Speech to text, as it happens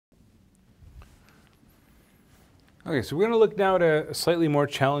Okay, so we're going to look now at a slightly more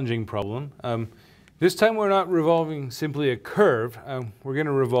challenging problem. This time we're not revolving simply a curve, we're going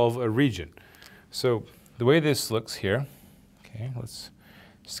to revolve a region. So the way this looks here, okay, let's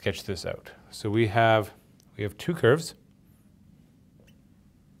sketch this out. So we have two curves.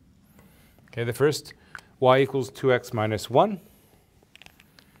 Okay, the first, y equals 2x minus 1.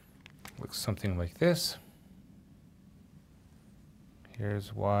 Looks something like this.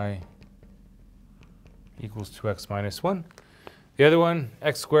 Here's y equals 2x minus 1. The other one,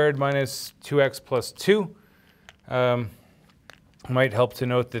 x squared minus 2x plus 2. Might help to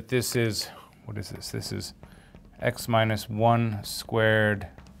note that this is, what is this? This is x minus 1 squared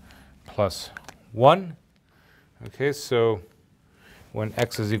plus 1. Okay, so when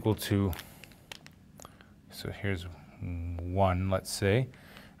x is equal to, so here's 1, let's say.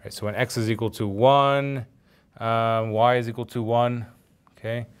 All right, so when x is equal to 1, y is equal to 1,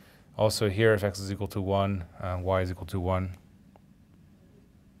 okay? Also here, if x is equal to 1, y is equal to 1.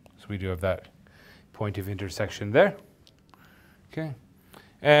 So we do have that point of intersection there. Okay.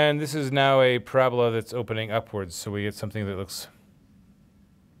 And this is now a parabola that's opening upwards, so we get something that looks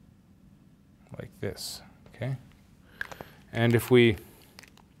like this. Okay. And if we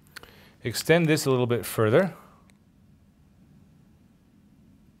extend this a little bit further,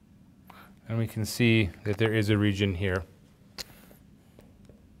 then we can see that there is a region here.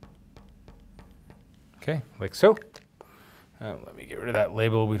 Okay, like so. Let me get rid of that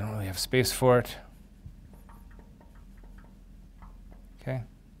label. We don't really have space for it. Okay.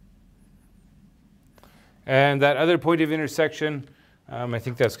 And that other point of intersection, I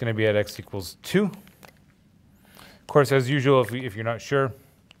think that's going to be at x equals 2. Of course, as usual, if you're not sure,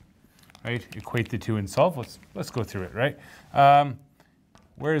 right, equate the two and solve. Let's go through it, right?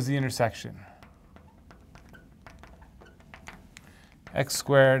 Where is the intersection? X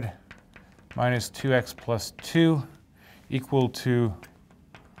squared minus 2x plus 2 equal to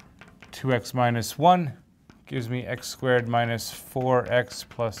 2x minus 1 gives me x squared minus 4x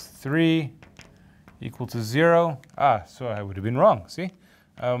plus 3 equal to 0. So I would have been wrong, see?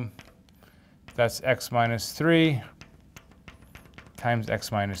 That's x minus 3 times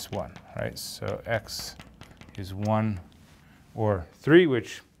x minus 1, right? So x is 1 or 3,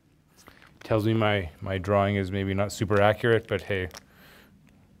 which tells me my drawing is maybe not super accurate, but hey,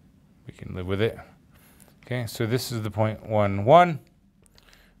 we can live with it. Okay, so this is the point 1, 1.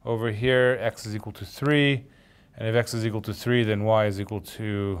 Over here, x is equal to 3. And if x is equal to 3, then y is equal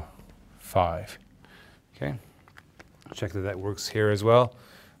to 5. Okay, check that that works here as well.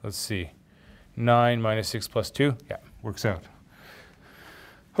 Let's see. 9 minus 6 plus 2. Yeah, works out.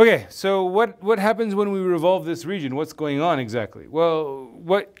 Okay, so what happens when we revolve this region? What's going on exactly? Well,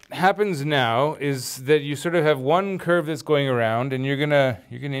 what happens now is that you sort of have one curve that's going around, and you're gonna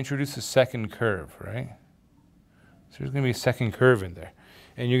introduce a second curve, right? So there's gonna be a second curve in there,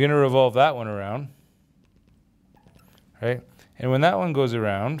 and you're gonna revolve that one around, right? And when that one goes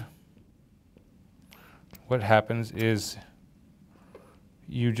around, what happens is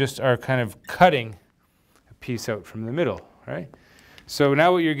you just are kind of cutting a piece out from the middle, right? So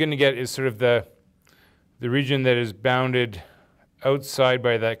now what you're going to get is sort of the region that is bounded outside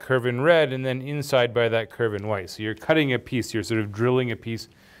by that curve in red and then inside by that curve in white. So you're cutting a piece, you're sort of drilling a piece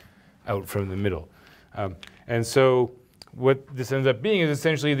out from the middle. And so what this ends up being is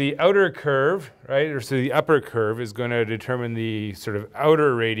essentially the outer curve, right? Or so the upper curve is going to determine the sort of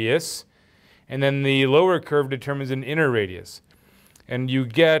outer radius, and then the lower curve determines an inner radius. And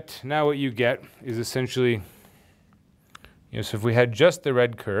now what you get is essentially, so if we had just the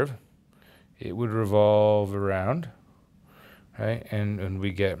red curve, it would revolve around, right? And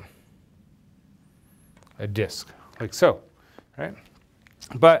we get a disk, like so, right?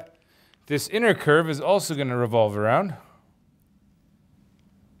 But this inner curve is also going to revolve around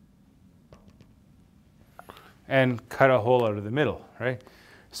and cut a hole out of the middle, right?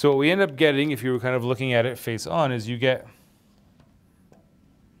 So what we end up getting, if you were kind of looking at it face on, is you get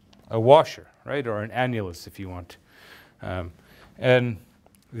a washer, right? Or an annulus, if you want. And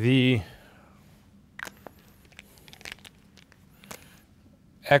the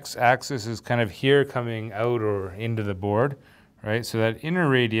x-axis is kind of here coming out or into the board, right? So that inner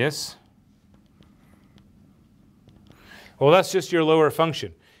radius, well, that's just your lower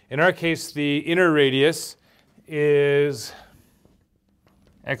function. In our case, the inner radius is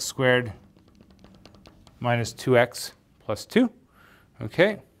x squared minus 2x plus 2,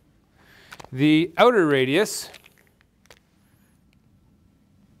 okay? The outer radius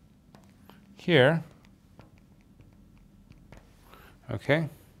here, okay,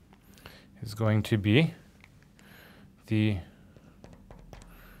 is going to be the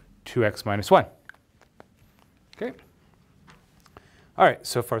 2x minus 1. Okay. All right,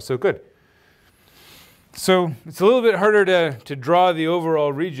 so far so good. So it's a little bit harder to draw the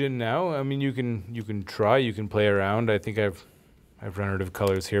overall region now. I mean, you can try, you can play around. I think I've run out of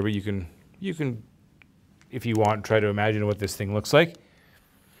colors here, but you can if you want, try to imagine what this thing looks like.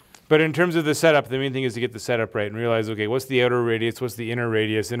 But in terms of the setup, the main thing is to get the setup right and realize, okay, what's the outer radius, what's the inner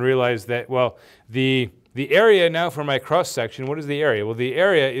radius, and realize that, well, the area now for my cross section, what is the area? Well, the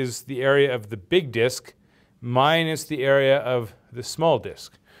area is the area of the big disk minus the area of the small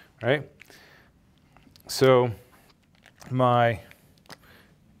disk, right? So my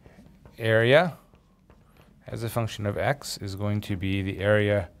area as a function of x is going to be the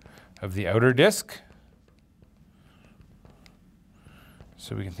area of the outer disk.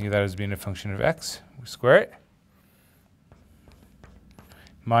 So we can think of that as being a function of x. We square it.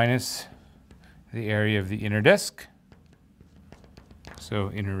 Minus the area of the inner disk.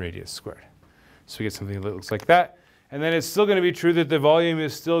 So inner radius squared. So we get something that looks like that. And then it's still going to be true that the volume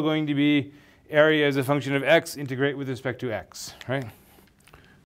is still going to be area as a function of x integrate with respect to x, right?